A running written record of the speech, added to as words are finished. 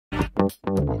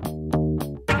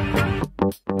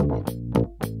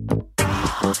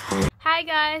Hi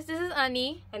guys, this is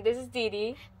Ani. And this is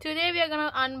Didi. Today we are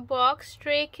gonna unbox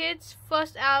StrayKids'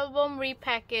 first album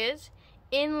Repackage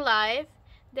in live.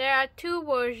 There are two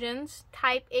versions,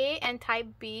 Type A and Type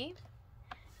B.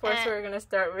 First, we're gonna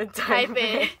start with Type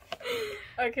A.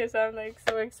 Okay, so I'm like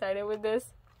so excited with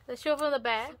this. Let's show from the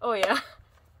back. Oh yeah.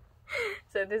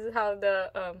 So this is how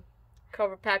the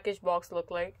cover package box look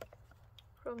like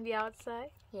From the outside.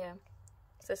 Yeah.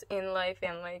 It says in life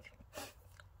and like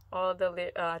all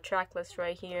the track list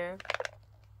right here.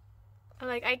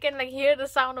 Like I can like hear the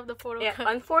sound of the Photocard. Yeah.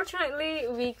 Unfortunately,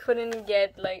 we couldn't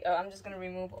get like. I'm just gonna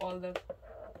remove all the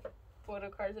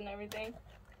Photocards and everything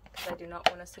because I do not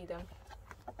want to see them.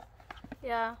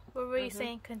 Yeah. What were you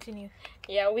saying? Continue.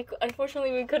 Yeah.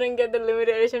 Unfortunately we couldn't get the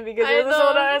limited edition because it was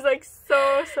sold out. I was like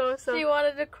so. She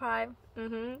wanted to cry.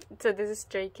 So this is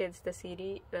StrayKids, the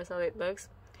CD. That's how it looks.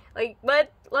 Like,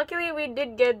 but luckily we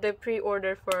did get the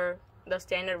pre-order for the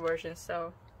standard version.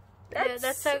 So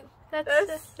that's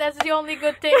the only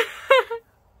good thing.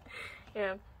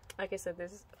 Yeah. Okay, so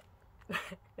this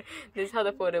is how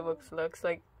the Photobook looks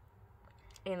like.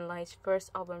 In Light's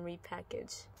first album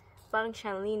Repackage. Bang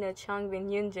Chanlina, Changbin,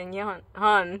 Yunjin,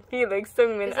 Han, Felix,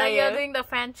 Sungmin, It's like you're doing the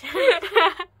fan chant.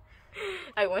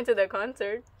 I went to the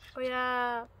concert. Oh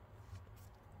yeah.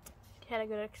 You had a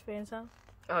good experience, huh?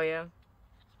 Oh yeah.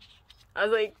 I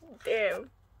was like, damn.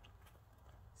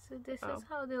 So this is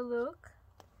how they look.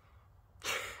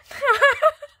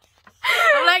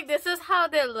 I'm like, this is how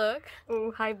they look.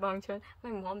 Oh, hi Bangchan.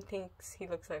 My mom thinks he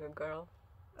looks like a girl.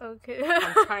 Okay.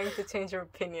 I'm trying to change her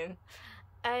opinion.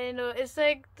 I know, it's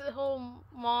like the whole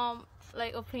mom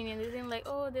like opinion. They think like,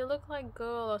 oh, they look like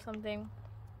girl or something.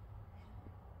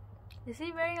 Is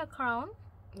he wearing a crown?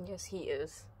 Yes, he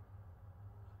is.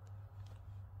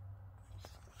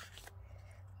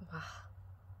 Wow.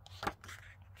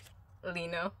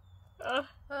 Lino.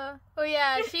 Oh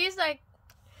yeah, she's like,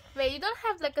 wait, you don't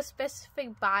have like a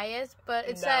specific bias, but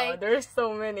it's no, there's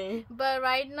so many. But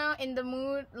right now in the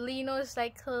mood, Lino's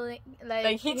like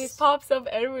he just pops up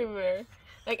everywhere.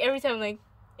 Like every time, like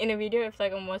in a video, if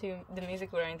like I'm watching the music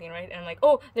or anything, right? And I'm like,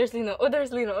 oh, there's Lino. Oh,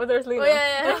 there's Lino. Oh, there's Lino. Oh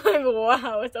yeah. And I'm like,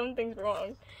 wow, something's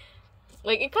wrong.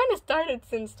 Like it kind of started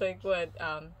since like what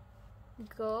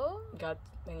got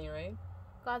menu, right?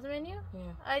 Got the menu?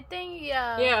 Yeah. I think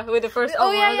yeah. Yeah, with the first.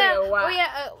 Oh yeah, yeah. Like, wow. Oh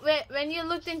yeah. When you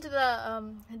looked into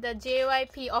the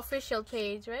JYP official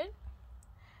page, right?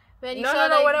 When you saw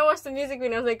no. When I watched the music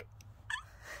video, I was like,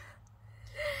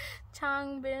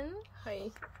 Changbin. Hi.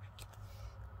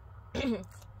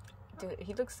 Dude,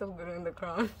 he looks so good in the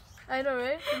crown. I know,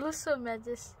 right? He looks so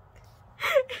majestic.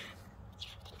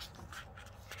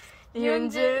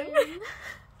 Yunjin.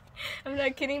 I'm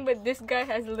not kidding, but this guy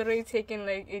has literally taken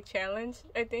like a challenge,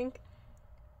 I think.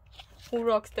 Who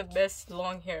rocks the best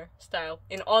long hair style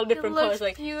in all different colors?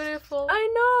 Like beautiful. I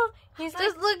know. He's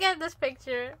just look at this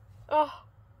picture. Oh,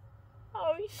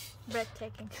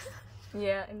 breathtaking.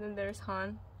 Yeah, and then there's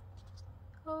Han.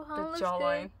 Oh, Han looks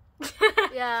jawline. good.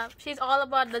 Yeah, she's all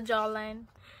about the jawline.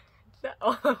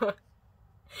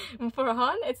 For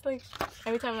Han, it's like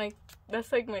every time like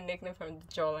that's like my nickname from the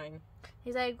jawline.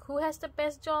 He's like, who has the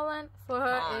best jawline? For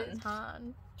her, Han. it's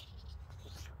Han.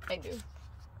 I do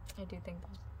think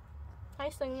that. Hi,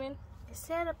 Sungmin. Is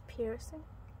that a piercing?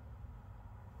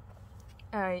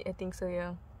 I think so,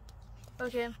 yeah.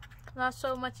 Okay, not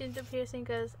so much into piercing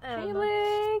because I don't know.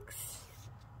 Felix.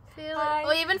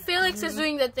 Oh, even Felix is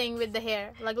doing the thing with the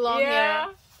hair, like long hair.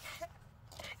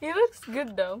 He looks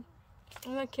good though.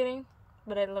 I'm not kidding,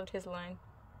 but I loved his line.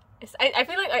 I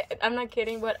feel like I'm not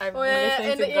kidding, but I've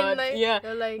listened to God,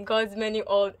 God's menu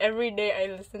all every day. I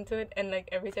listen to it, and like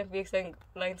every time Felix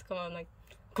lines come out, I'm like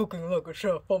cooking like a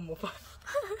chef.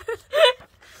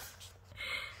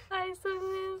 Hi,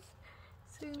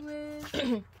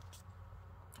 Sungmin.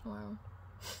 Wow.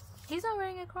 He's not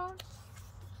wearing a crown.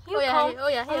 He'll come.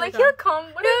 He'll come.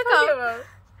 What are you talking about?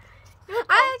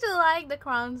 I actually like the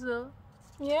crowns though.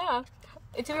 Yeah.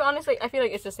 To be honest, like I feel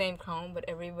like it's the same crown, but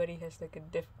everybody has like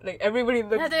everybody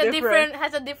looks different.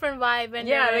 Has a different vibe. And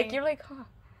yeah, like you're like, huh,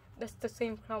 that's the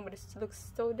same crown, but it looks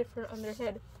so different on their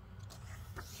head.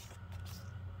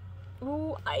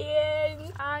 Ooh,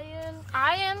 Ian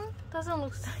doesn't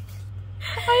look like.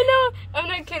 I know. I'm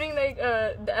not kidding.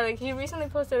 Like he recently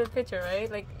posted a picture, right?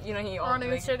 Like he on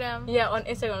Instagram. Yeah, on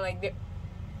Instagram, like.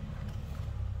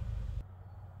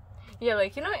 Yeah,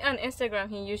 like on Instagram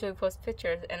he usually posts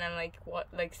pictures, and I'm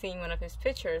like seeing one of his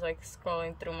pictures, like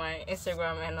scrolling through my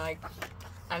Instagram, and like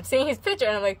I'm seeing his picture,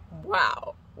 and I'm like,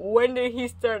 wow, when did he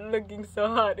start looking so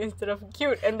hot instead of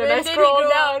cute? And then I scroll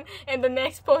down, and the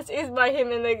next post is by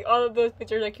him, and like all of those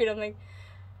pictures are cute. I'm like,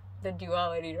 the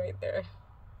duality right there.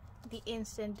 The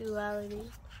instant duality.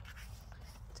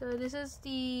 So this is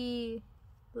the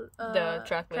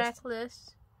track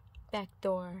list. Back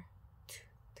door.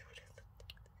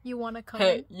 You wanna come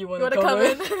hey, in? You wanna come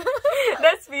in?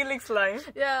 That's Felix line.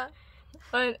 Yeah.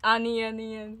 And Ani.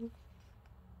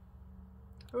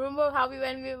 Remember how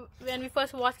when we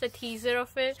first watched the teaser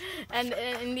of it, and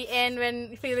in the end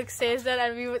when Felix says that,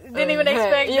 and we didn't even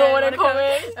expect you wanna come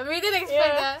in? And we didn't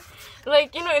expect that.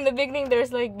 Like, you know, in the beginning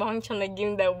there's like Bang Chan like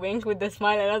giving that wink with the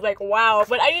smile, and I was like, wow,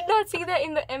 but I did not see that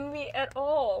in the MV at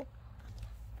all.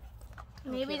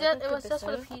 Maybe that it was just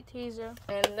for the teaser.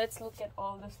 And let's look at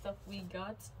all the stuff we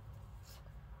got.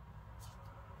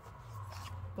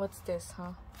 What's this,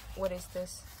 huh? What is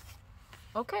this?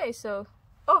 Okay, so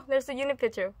there's a unit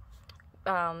picture.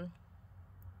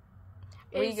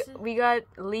 We got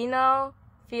Lino,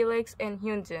 Felix, and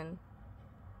Hyunjin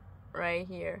right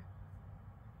here.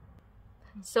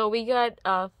 So we got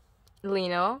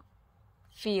Lino,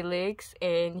 Felix,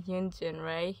 and Hyunjin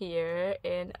right here,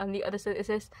 and on the other side it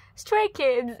says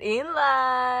StrayKids in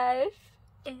life.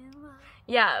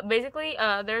 Yeah, basically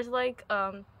there's like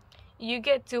you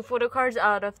get 2 photo cards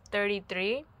out of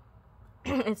 33.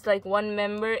 It's like 1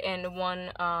 member and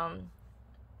 1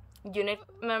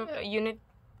 unit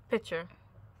picture,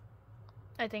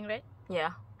 I think, right?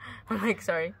 yeah. I'm like,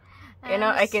 sorry, And you know,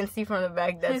 I can see from the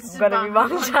back that's gonna be Bang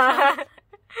Chan.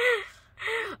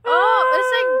 Oh,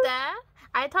 it's like that.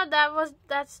 I thought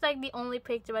that's like the only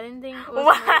picture, but I didn't think it was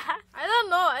like, I don't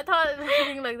know. I thought it was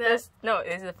something like that. No,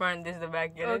 this is the front, this is the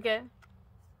back. Get it? Okay.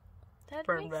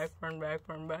 Front,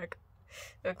 back.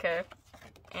 Okay.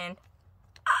 And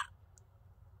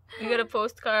you got a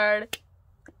postcard.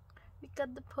 We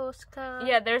got the postcard.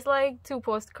 Yeah, there's like 2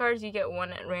 postcards. You get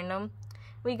 1 at random.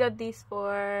 We got these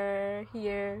for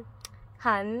here.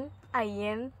 Han,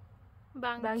 Ayen,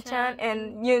 Bang Chan,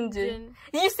 and Yunjin.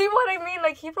 You see what I mean?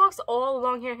 Like, he rocks all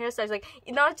long hair hairstyles. Like,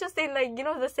 not just in, like, you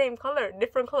know, the same color.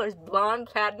 Different colors. Blonde,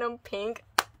 platinum, pink.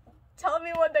 Tell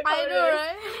me what the color is.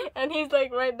 Right? And he's,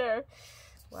 like, right there.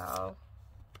 Wow.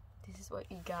 This is what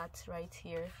we got right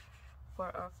here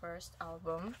for our first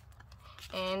album.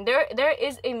 And there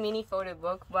is a mini photo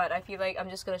book, but I feel like I'm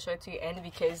just going to show it to you end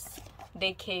because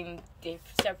they came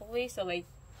separately. So, like,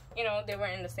 you know, they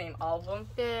weren't in the same album.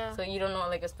 Yeah. So you don't know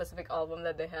like a specific album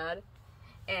that they had.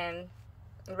 And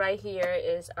right here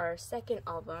is our second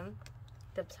album,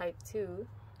 the Type 2.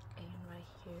 And right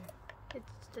here,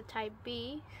 it's the Type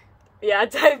B. Yeah,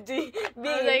 Type D. B.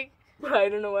 Like, I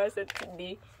don't know why I said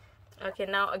D. Okay,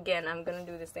 now again, I'm gonna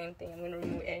do the same thing. I'm gonna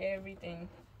remove everything.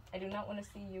 I do not want to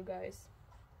see you guys.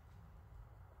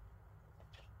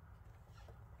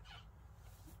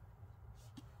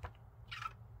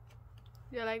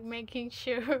 you're like making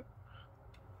sure.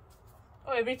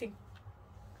 Oh, everything.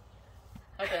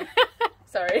 Okay.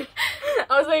 Sorry.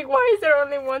 I was like, why is there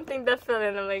only one thing that fell?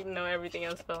 And I'm like, no, everything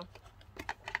else fell.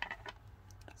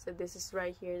 So this is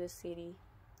right here, the CD.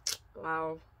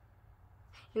 Wow.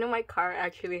 You know, my car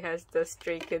actually has the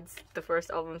StrayKids, the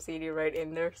first album CD right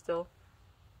in there still.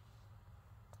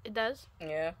 It does?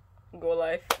 Yeah. Go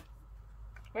Live.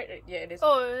 Right? Yeah, it is.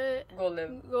 Oh, Go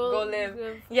Live. Go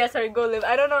Live. Yeah, sorry, Go Live.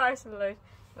 I don't know actually Live.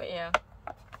 But yeah.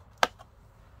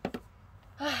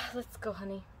 Let's go,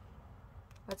 honey.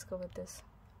 Let's go with this.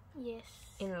 Yes.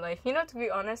 In Life. You know, to be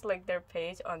honest, like their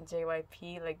page on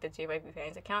JYP, like the JYP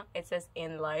fans account, it says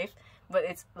In Life, but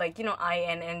it's like, you know,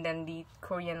 IN and then the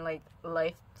Korean like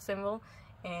life symbol,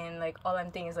 and like all I'm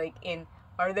thinking is like in.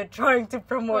 Are they trying to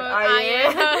promote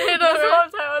IN?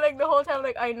 The whole time,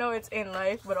 like I know it's In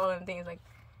Life, but all I'm thinking is like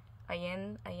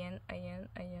IN.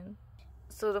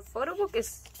 So the photo book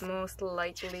is most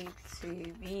likely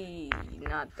to be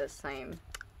not the same.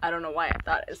 I don't know why I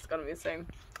thought it's gonna be the same.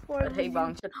 But hey,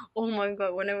 Bang Chan. Oh my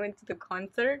god, when I went to the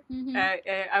concert,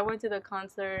 I went to the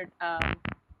concert,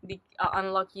 the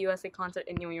Unlock USA concert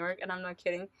in New York, and I'm not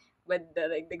kidding. But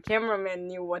the cameraman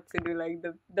knew what to do, like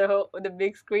the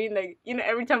big screen, like, you know,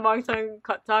 every time Bang Chan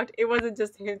talked, it wasn't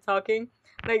just him talking,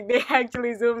 like they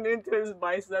actually zoomed into his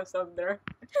biceps up there.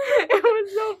 It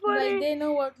was so funny. Like they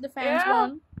know what the fans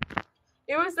want.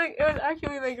 It was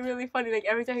actually like really funny. Like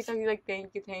every time he talked, he's like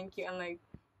thank you, and like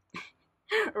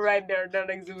right there, they're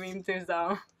like zooming into his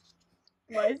biceps.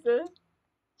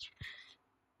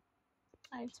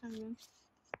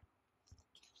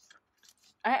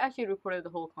 I actually recorded the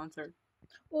whole concert.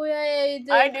 Oh yeah, you did.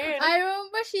 I did. I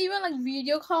remember she even like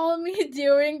video called me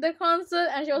during the concert,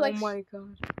 and she was like, "Oh my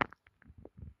god!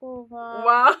 Oh wow!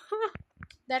 Wow!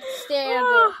 That's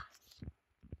terrible."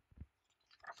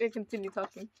 continue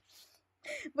talking.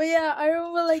 But yeah, I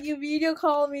remember like you video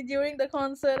called me during the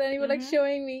concert and you were like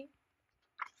showing me.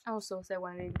 I was so sad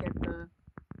when I didn't get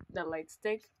the light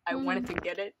stick. I wanted to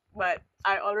get it, but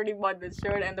I already bought the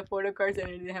shirt and the photo cards and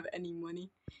I didn't have any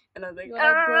money. And I was like, you were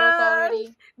like broke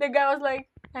already. The guy was like,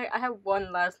 hey, I have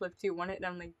one last left. Do you want it? And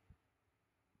I'm like,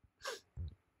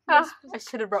 I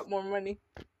should have brought more money.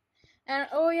 And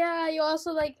oh yeah, you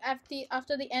also like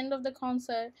after the end of the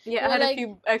concert. Yeah, I had a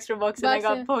few extra bucks and I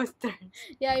got posters.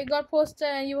 Yeah, you got poster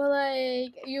and you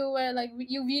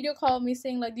video called me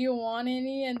saying like, do you want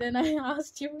any? And then I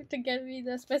asked you to get me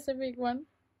the specific one.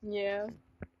 Yeah.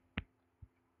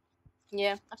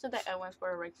 Yeah. After that, I went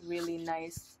for like really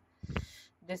nice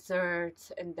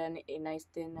desserts and then a nice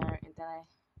dinner and then I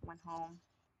went home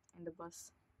in the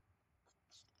bus.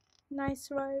 Nice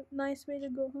ride. Nice way to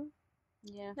go, huh?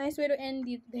 Yeah. Nice way to end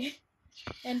the day.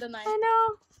 End the night. I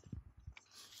know.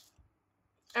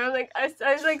 I was like,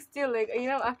 I was like still like, you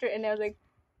know, after and I was like,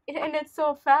 it ended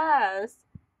so fast.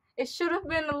 It should have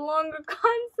been a longer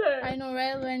concert. I know,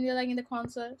 right? When you're like in the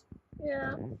concert.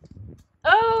 Yeah.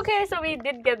 Oh, okay. So we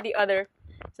did get the other.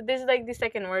 So this is like the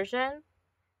second version.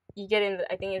 You get in.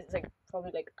 I think it's like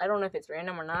probably like I don't know if it's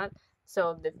random or not.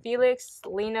 So the Felix,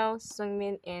 Lino,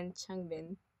 Sungmin, and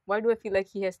Changbin. Why do I feel like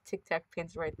he has Tic Tac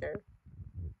pins right there?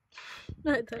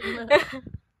 I don't know.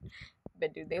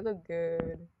 But dude, they look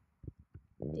good.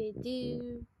 They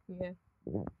do. Yeah.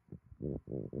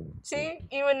 See,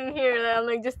 even in here, I'm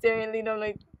like just staring at Lino,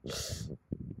 like,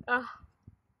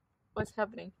 what's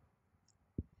happening?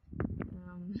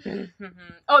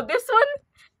 Oh, this one,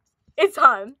 it's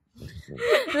Han.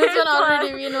 This one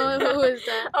already, we know who is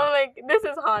that. I'm like, this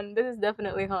is Han. This is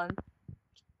definitely Han.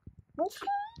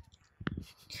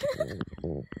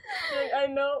 Like, I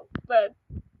know, but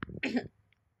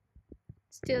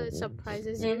still it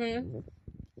surprises you.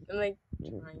 I'm like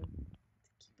trying to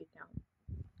keep it down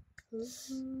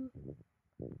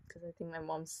because I think my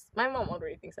mom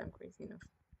already thinks I'm crazy enough.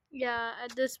 Yeah,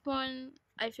 at this point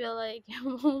I feel like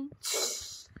mom.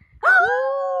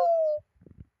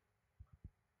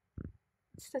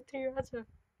 It's the three.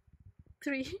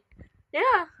 3.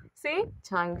 Yeah, see,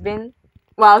 Changbin.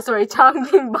 Wow, sorry,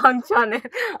 Changbin, Bangchan, and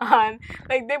Han.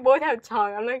 Like they both have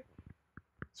Chang. I'm like,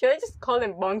 should I just call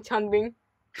them Bangchanbin?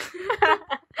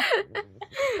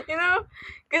 You know,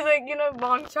 cause like you know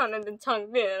Bangchan and then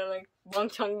Changbin, and I'm like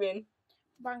Bangchanbin.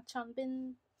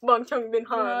 Bangchanbin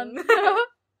Han.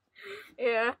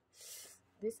 Yeah,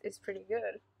 this is pretty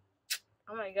good.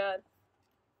 Oh my god.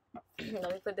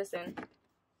 Let me put this in.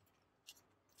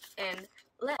 And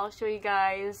I'll show you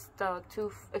guys the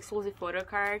 2 exclusive photo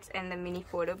cards and the mini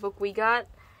photo book we got.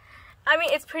 I mean,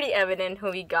 it's pretty evident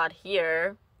who we got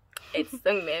here. It's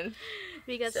Sungmin.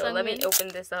 We got so Sungmin. Let me open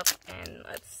this up and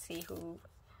let's see who.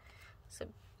 So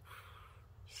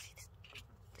you see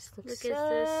this looks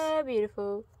so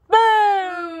beautiful.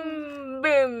 Boom!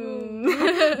 Boom!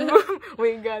 Boom!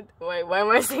 We got. Wait, why am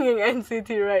I singing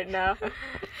NCT right now?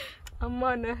 I'm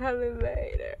on a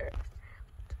elevator.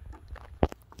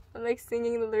 I'm like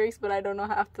singing the lyrics, but I don't know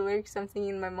half the lyrics. I'm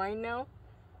singing in my mind now.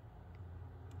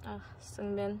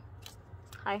 Sungbin.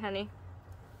 Hi, honey.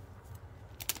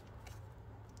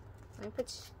 Let me put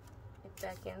it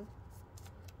back in.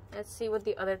 Let's see what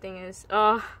the other thing is.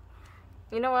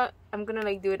 You know what? I'm gonna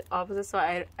like do it opposite, so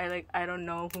I don't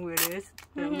know who it is.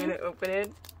 I'm gonna open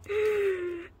it.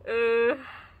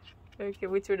 Okay,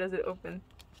 which one does it open?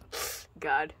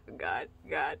 God.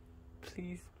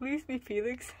 Please be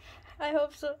Felix. I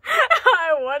hope so.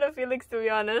 I want a Felix, to be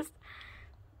honest.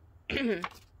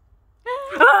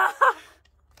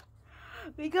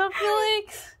 We got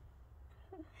Felix.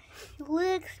 He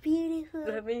looks beautiful.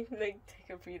 Let me like take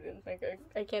a breathe in. Like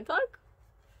I can't talk.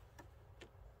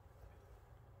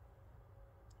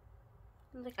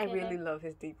 I really love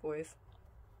his deep voice.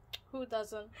 Who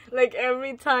doesn't? Like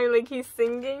every time like he's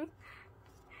singing,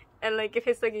 and like if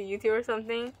it's like a YouTube or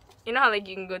something, you know how like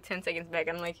you can go 10 seconds back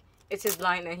and like it's his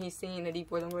line and he's singing a deep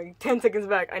voice. I'm like 10 seconds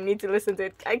back. I need to listen to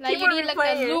it. I keep on replaying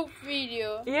like a loop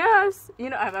video. Yes, you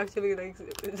know I've actually like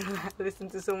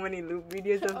listened to so many loop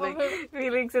videos of like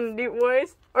Felix and deep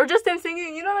voice or just him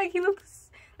singing. You know, like he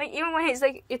looks like even when he's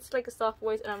like it's like a soft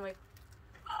voice and I'm like,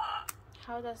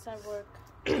 how does that work?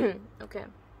 Okay.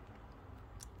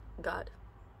 God,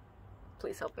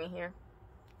 please help me here.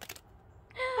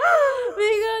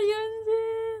 We got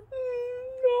Yunjin.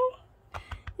 No.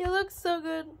 He looks so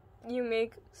good. You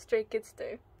make StrayKids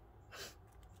stay.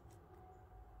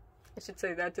 I should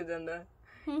say that to them though.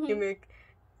 You make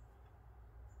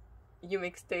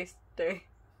stay.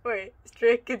 Wait,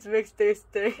 StrayKids make stay.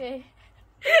 Okay.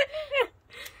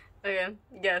 Okay,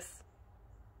 guess.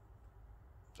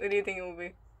 What do you think it will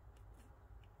be?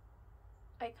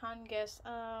 I can't guess.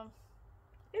 You know,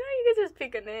 you can just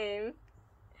pick a name.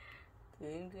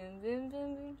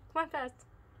 Come on, fast.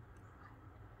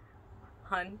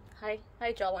 Hun. Hi,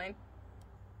 jawline.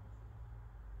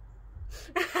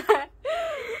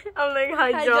 I'm like,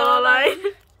 hi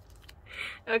jawline.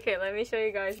 Okay, let me show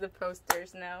you guys the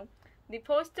posters now. The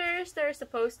posters, there's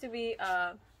supposed to be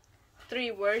 3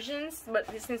 versions, but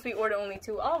since we order only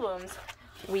 2 albums,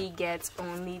 we get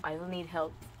only. I will need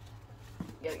help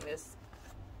getting this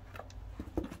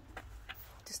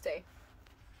to stay.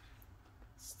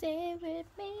 Stay with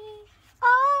me.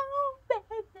 Oh,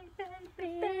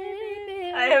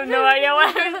 baby. I have no idea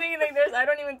why I'm singing like this. I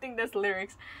don't even think that's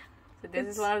lyrics. So this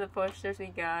is one of the posters we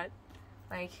got.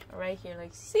 Like right here,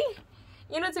 like see.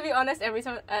 You know, to be honest, every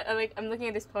time I'm looking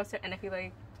at this poster and I feel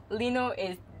like Lino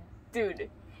is, dude,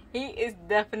 he is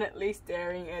definitely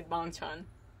staring at Bangchan.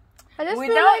 I just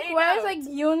feel like whereas like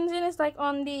Yoonjin is like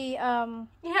on the Yeah,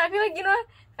 I feel like, you know,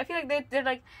 I feel like they're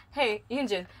like, hey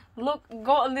Yoonjin, look,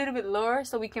 go a little bit lower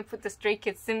so we can put the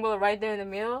StrayKids symbol right there in the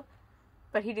middle.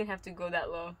 But he didn't have to go that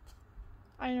low.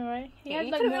 I know, right? He had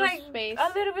he like more space.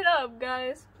 A little bit up,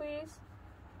 guys, please.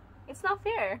 It's not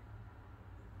fair.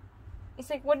 It's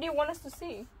like, what do you want us to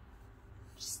see?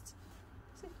 Just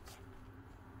see.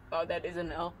 Oh, that is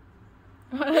an L.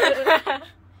 That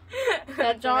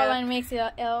jawline makes it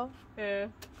an L. Yeah.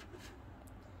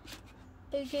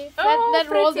 Okay. That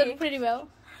rolled it pretty well.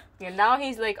 Yeah, now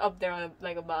he's like up there on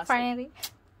like a boss. Finally.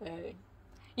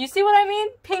 You see what I mean?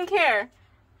 Pink hair.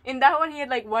 In that one, he had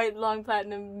like white, long,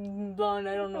 platinum, blonde.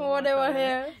 I don't know. Whatever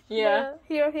hair. Yeah.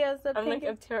 Here he has the I'm pink. like,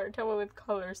 I'm terrible with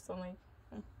colors, so I'm like,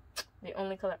 the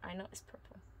only color I know is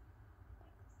purple.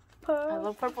 I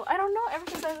love purple. I don't know, ever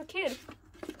since I was a kid.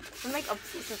 I'm like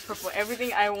obsessed with purple.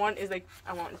 Everything I want is like,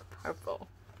 I want purple.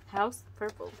 House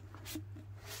purple.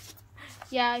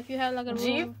 Yeah, if you have like a room.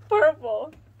 Jeep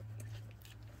purple.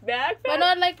 Backpack but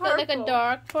not like purple. Like a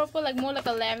dark purple, like more like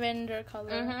a lavender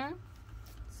color.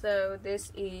 So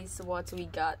this is what we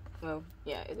got. Well,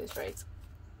 yeah, it is right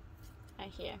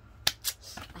here.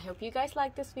 I hope you guys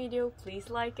like this video. Please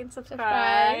like and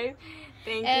subscribe.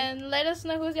 Thank you. And let us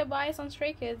know who's your bias on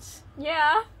StrayKids.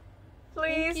 Yeah.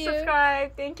 Please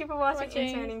subscribe. Thank you for watching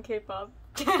Interning K-pop.